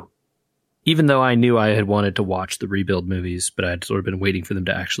show, even though I knew I had wanted to watch the Rebuild movies, but I'd sort of been waiting for them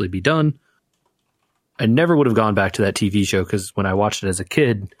to actually be done. I never would have gone back to that TV show because when I watched it as a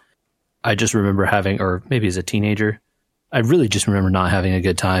kid, I just remember having, or maybe as a teenager, I really just remember not having a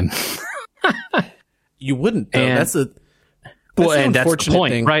good time. You wouldn't, though. And- That's an and that's the unfortunate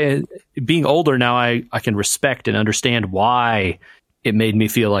point, thing. right? Being older now, I can respect and understand why it made me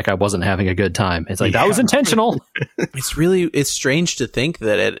feel like I wasn't having a good time. It's like, that was intentional. It's strange to think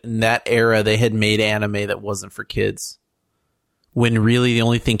that in that era they had made anime that wasn't for kids, when really the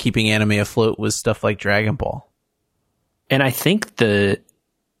only thing keeping anime afloat was stuff like Dragon Ball. And I think the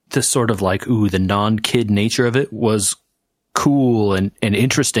sort of like, the non-kid nature of it was cool and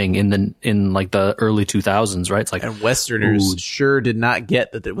interesting in like the early 2000s, right? It's like, And Westerners sure did not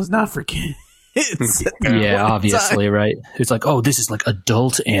get that it was not for kids. yeah, obviously, right? It's like, this is like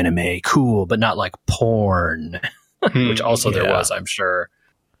adult anime, cool, but not like porn, which also there was, I'm sure.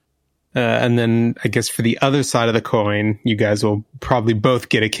 And then I guess for the other side of the coin, you guys will probably both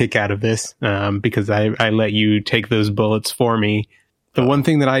get a kick out of this, because I let you take those bullets for me. The one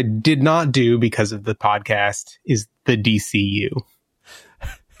thing that I did not do because of the podcast is the DCU.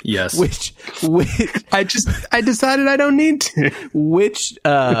 Yes. Which I decided I don't need to. which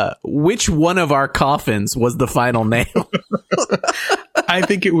one of our coffins was the final nail? I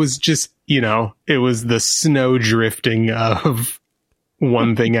think it was just, it was the snow drifting of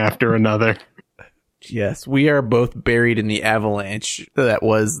one thing after another. Yes, we are both buried in the avalanche that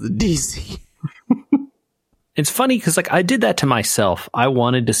was the DC. It's funny because like I did that to myself. I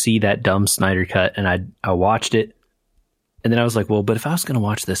wanted to see that dumb Snyder cut, and I watched it, and then I was like, well, but if I was going to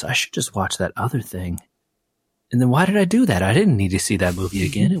watch this, I should just watch that other thing. And then why did I do that? I didn't need to see that movie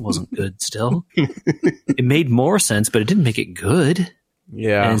again. It wasn't good still. It made more sense, but it didn't make it good.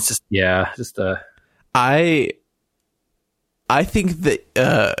 Yeah, And it's just I think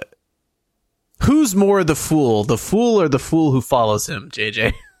that who's more the fool or the fool who follows him,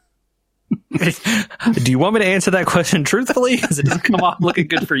 JJ? Do you want me to answer that question truthfully? Because it doesn't come off looking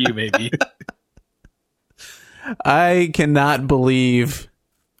good for you, maybe. I cannot believe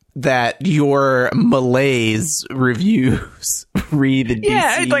that your malaise reviews read the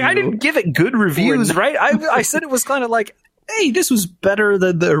Yeah, DCU. like I didn't give it good reviews, right? I said it was kind of like, hey, this was better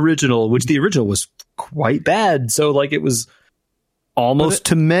than the original, which the original was quite bad. So like it was almost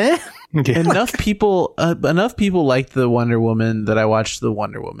to meh. enough people liked the Wonder Woman that I watched the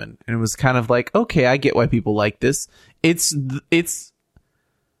Wonder Woman, and it was kind of like, okay, I get why people like this. It's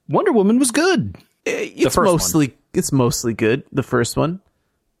Wonder Woman was good. it's first mostly good. The first one.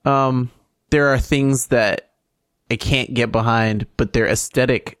 There are things that I can't get behind, but they're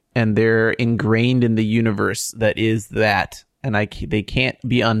aesthetic and they're ingrained in the universe that is that, and they can't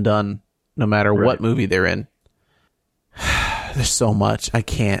be undone no matter what movie they're in. There's so much I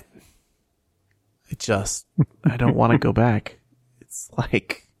can't. I don't want to go back. It's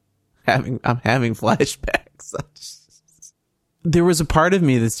like I'm having flashbacks. There was a part of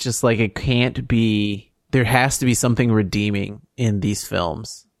me that's just like, it can't be, there has to be something redeeming in these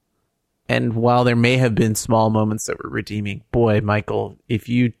films. And while there may have been small moments that were redeeming, boy, Michael, if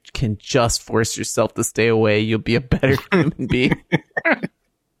you can just force yourself to stay away, you'll be a better human being.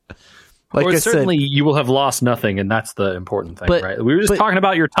 Like Or I certainly said, you will have lost nothing, and that's the important thing, But- right? We were just but- talking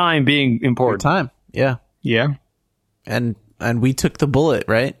about your time being important. time. Yeah. Yeah. And we took the bullet,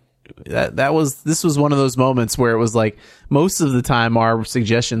 right? This was one of those moments where it was like, most of the time our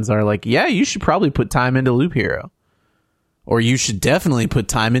suggestions are like, yeah, you should probably put time into Loop Hero, or you should definitely put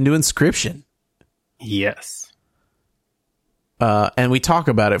time into Inscription. Yes. And we talk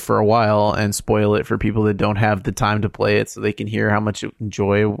about it for a while and spoil it for people that don't have the time to play it, so they can hear how much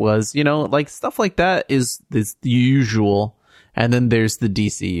joy it was. Like stuff like that is the usual. And then there's the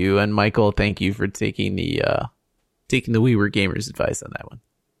DCU. And Michael, thank you for taking the We Were Gamers advice on that one.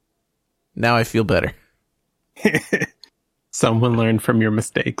 Now I feel better. Someone learned from your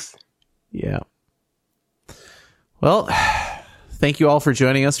mistakes. Yeah. Well, thank you all for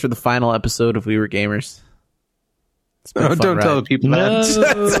joining us for the final episode of We Were Gamers. It's been a fun Don't ride. tell the people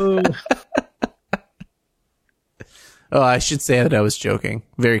that. No. Oh, I should say that I was joking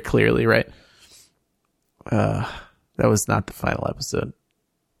very clearly, right? That was not the final episode.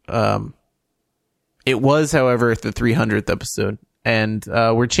 It was, however, the 300th episode, and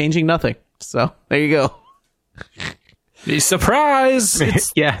we're changing nothing. So there you go. Surprise!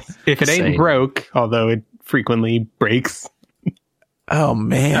 It's Yeah. If it ain't Insane. broke, although it frequently breaks. Oh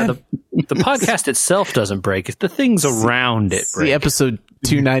man, the podcast itself doesn't break. It's the things around it break. the episode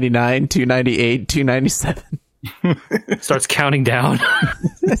 299, 298, 297. Starts counting down.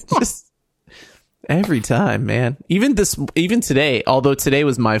 It's just every time, man. Even today, although today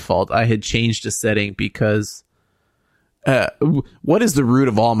was my fault, I had changed a setting because what is the root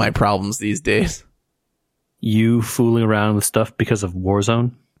of all my problems these days? You fooling around with stuff because of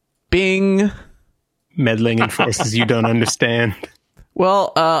Warzone? Bing. Meddling in forces you don't understand.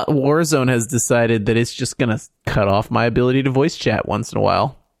 Well, Warzone has decided that it's just going to cut off my ability to voice chat once in a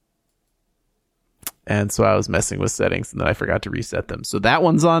while. And so I was messing with settings, and then I forgot to reset them. So that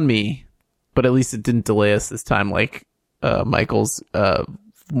one's on me. But at least it didn't delay us this time like Michael's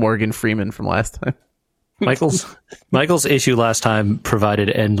Morgan Freeman from last time. Michael's issue last time provided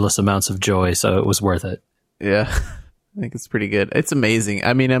endless amounts of joy, so it was worth it. Yeah, I think it's pretty good. It's amazing.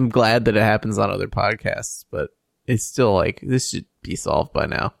 I mean, I'm glad that it happens on other podcasts, but it's still like, this should be solved by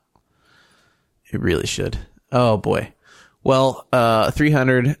now. It really should. Oh, boy. Well,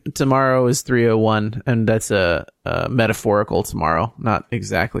 300, tomorrow is 301, and that's a metaphorical tomorrow, not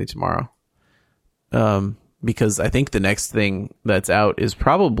exactly tomorrow. Because I think the next thing that's out is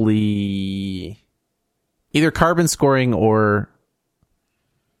probably either carbon scoring or,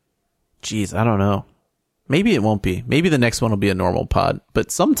 geez, I don't know. Maybe it won't be. Maybe the next one will be a normal pod.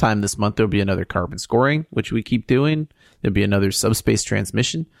 But sometime this month there'll be another carbon scoring, which we keep doing. There'll be another subspace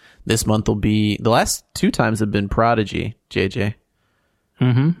transmission. This month will be, the last 2 times have been Prodigy, JJ.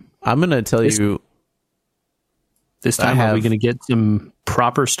 Mm-hmm. I'm going to tell you. This time, are we going to get some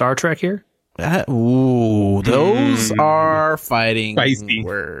proper Star Trek here? Those are fighting Spicy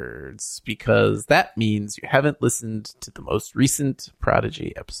words, because that means you haven't listened to the most recent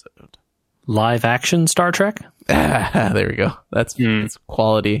Prodigy episode. Live action Star Trek? There we go. That's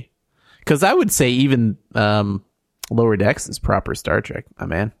quality. Because I would say even Lower Decks is proper Star Trek, my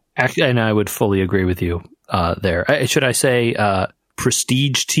man. Actually, and I would fully agree with you there. Should I say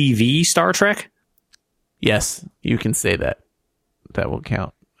Prestige TV Star Trek? Yes, you can say that. That will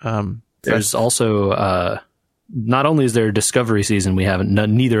count. There's also not only is there a Discovery season we haven't,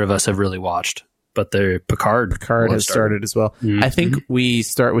 neither of us have really watched, but the Picard has started as well. Mm-hmm. I think we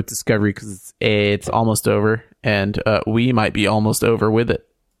start with Discovery because it's almost over, and we might be almost over with it.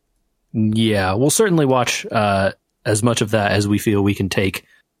 Yeah, we'll certainly watch as much of that as we feel we can take.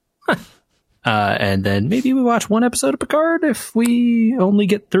 And then maybe we watch one episode of Picard if we only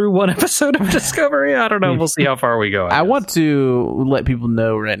get through one episode of Discovery. I don't know. We'll see how far we go. I want to let people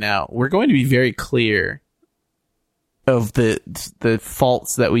know right now, we're going to be very clear of the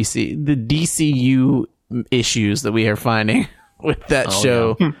faults that we see, the DCU issues that we are finding with that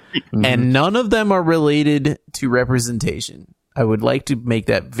show. Yeah. And none of them are related to representation. I would like to make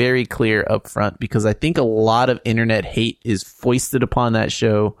that very clear up front, because I think a lot of internet hate is foisted upon that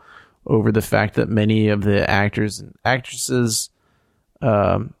show over the fact that many of the actors and actresses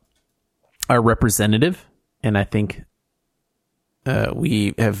are representative. And I think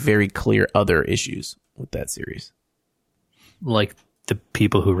we have very clear other issues with that series. Like the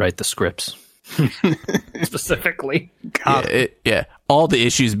people who write the scripts. Specifically. Yeah. All the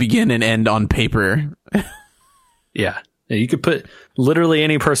issues begin and end on paper. Yeah. You could put literally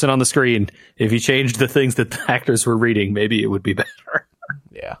any person on the screen. If you changed the things that the actors were reading, maybe it would be better.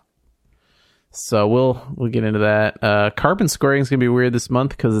 Yeah. So we'll get into that. Carbon scoring is going to be weird this month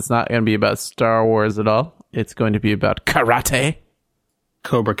because it's not going to be about Star Wars at all. It's going to be about karate.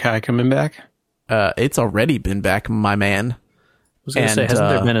 Cobra Kai coming back? It's already been back, my man. I was going to say, hasn't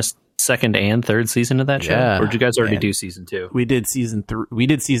there been a second and third season of that show? Yeah, or did you guys already do season 2? We did season 3. We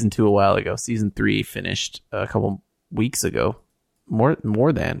did season 2 a while ago. Season 3 finished a couple weeks ago. More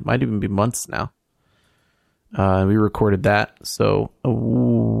than. Might even be months now. We recorded that, so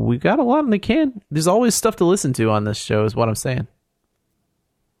we got a lot in the can. There's always stuff to listen to on this show, is what I'm saying.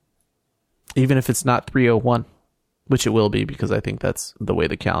 Even if it's not 301, which it will be, because I think that's the way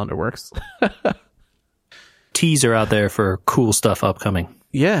the calendar works. Teaser out there for cool stuff upcoming.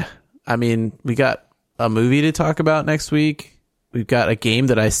 Yeah, I mean, we got a movie to talk about next week. We've got a game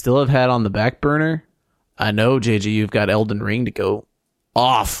that I still have had on the back burner. I know, JJ, you've got Elden Ring to go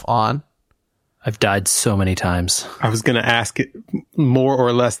off on. I've died so many times. I was going to ask it more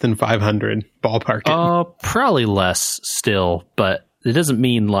or less than 500 ballpark. Probably less still, but it doesn't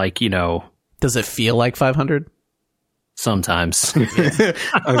mean Does it feel like 500? Sometimes.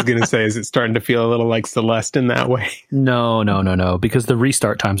 I was going to say, is it starting to feel a little like Celeste in that way? No, because the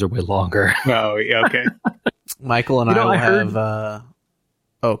restart times are way longer. Oh, yeah, okay. Michael and I will have...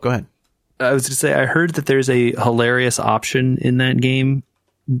 Oh, go ahead. I was going to say, I heard that there's a hilarious option in that game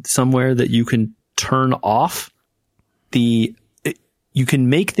somewhere that you can turn off you can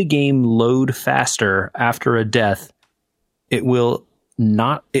make the game load faster after a death. It will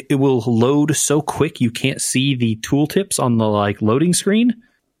load so quick you can't see the tooltips on the loading screen.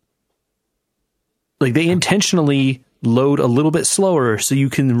 Like, they intentionally load a little bit slower so you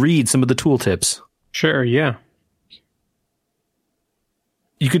can read some of the tooltips. Sure, yeah.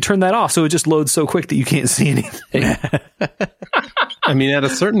 You could turn that off so it just loads so quick that you can't see anything. I mean, at a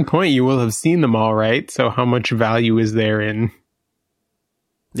certain point, you will have seen them all, right? So how much value is there in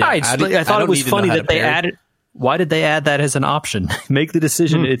Yeah, I thought don't it was need to know funny how that to they pair. added. Why did they add that as an option? Make the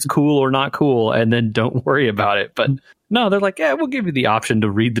decision it's cool or not cool, and then don't worry about it. But no, they're like, yeah, we'll give you the option to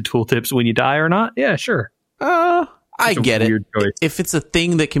read the tooltips when you die or not. Yeah, sure. I It's a get it. weird choice. If it's a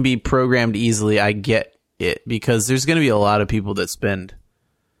thing that can be programmed easily, I get it, because there's going to be a lot of people that spend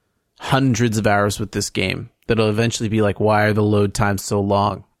hundreds of hours with this game that'll eventually be like, why are the load times so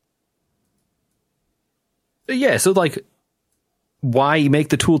long? Yeah, so like, why make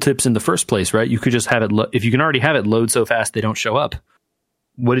the tooltips in the first place, right? You could just have it, if you can already have it load so fast they don't show up.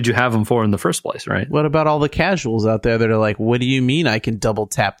 What did you have them for in the first place, right? What about all the casuals out there that are like, what do you mean I can double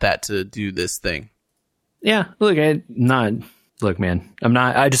tap that to do this thing? Yeah, look, look, man,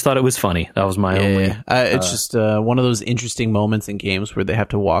 I just thought it was funny. That was my only. Yeah. It's just one of those interesting moments in games where they have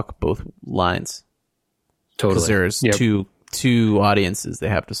to walk both lines. Because Totally. there's two audiences they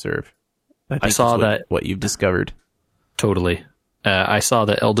have to serve. I saw is that. what you've discovered. Totally. I saw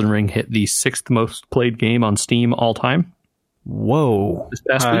that Elden Ring hit the 6th most played game on Steam all time Whoa. this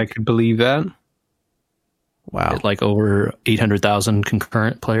past I week. could believe that. Wow. Hit like over 800,000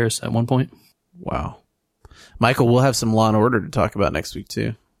 concurrent players at one point. Wow. Michael, we'll have some Law and Order to talk about next week,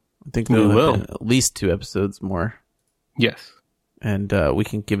 too. I think We there'll will. have been at least 2 episodes more. Yes. And we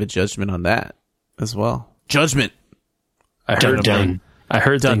can give a judgment on that as well. Judgment! I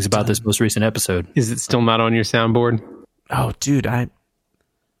heard things about this most recent episode. Is it still not on your soundboard? Oh, dude, dang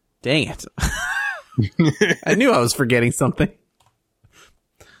it. I knew I was forgetting something.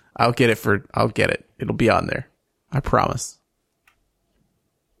 I'll get it. It'll be on there. I promise.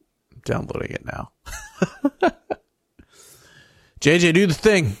 I'm downloading it now. JJ, do the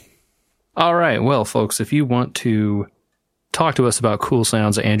thing. All right. Well, folks, if you want to talk to us about cool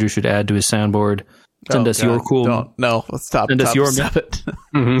sounds that Andrew should add to his soundboard, send us your cool. No, let's stop. Send us your- Stop it.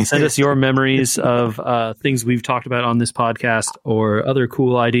 Send us your memories of things we've talked about on this podcast or other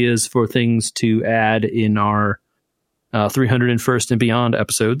cool ideas for things to add in our 301st and beyond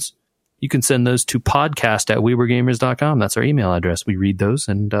episodes. You can send those to podcast@wewergamers.com. That's our email address. We read those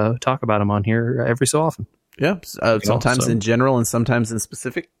and talk about them on here every so often. Yeah, sometimes in general and sometimes in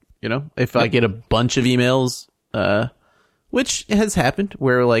specific. You know, if I get a bunch of emails, which has happened,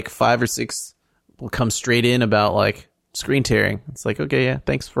 where like 5 or 6 will come straight in about like screen tearing. It's like, okay, yeah,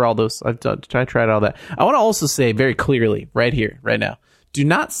 thanks for all those. I tried all that. I want to also say very clearly, right here, right now, do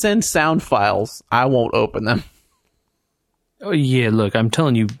not send sound files. I won't open them. Oh, yeah, look, I'm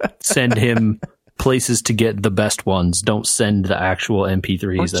telling you, send him places to get the best ones. Don't send the actual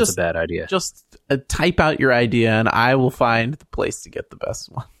MP3s. That's a bad idea. Just type out your idea, and I will find the place to get the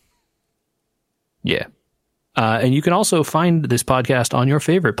best one. Yeah. And you can also find this podcast on your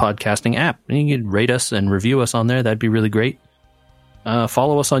favorite podcasting app. And you can rate us and review us on there. That'd be really great.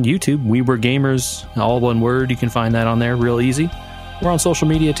 Follow us on YouTube. We Were Gamers, all one word. You can find that on there real easy. We're on social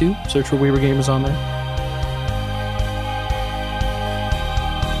media too. Search for We Were Gamers on there.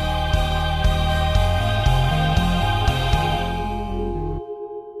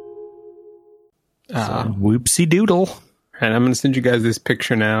 Whoopsie doodle. And I'm going to send you guys this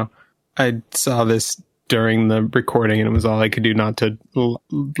picture now. I saw this during the recording, and it was all I could do not to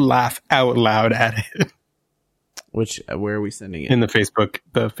laugh out loud at it Where are we sending it? in the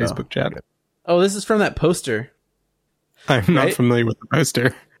Facebook chat. Oh, this is from that poster. I'm not Right? familiar with the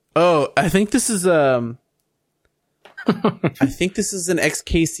poster. Oh, I think this is I think this is an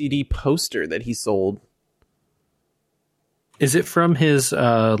XKCD poster that he sold. Is it from his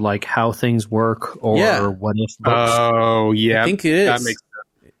like How Things Work or Yeah. What If books? Oh, yeah. I think it is. That makes sense.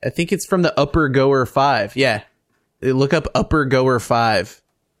 I think it's from the Upper Goer 5. Yeah. Look up Upper Goer 5,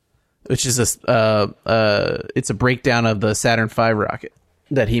 which is it's a breakdown of the Saturn V rocket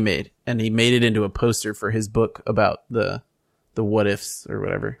that he made, and he made it into a poster for his book about the what ifs or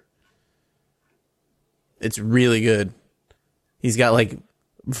whatever. It's really good. He's got like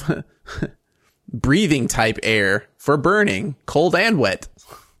breathing type air for burning, cold and wet.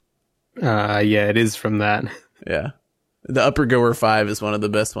 Yeah, it is from that. Yeah. The Upper Goer 5 is one of the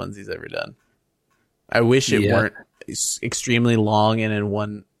best ones he's ever done. I wish it weren't extremely long and in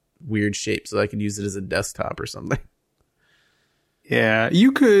one weird shape so I could use it as a desktop or something. Yeah,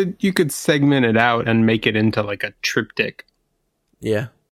 you could segment it out and make it into like a triptych. Yeah.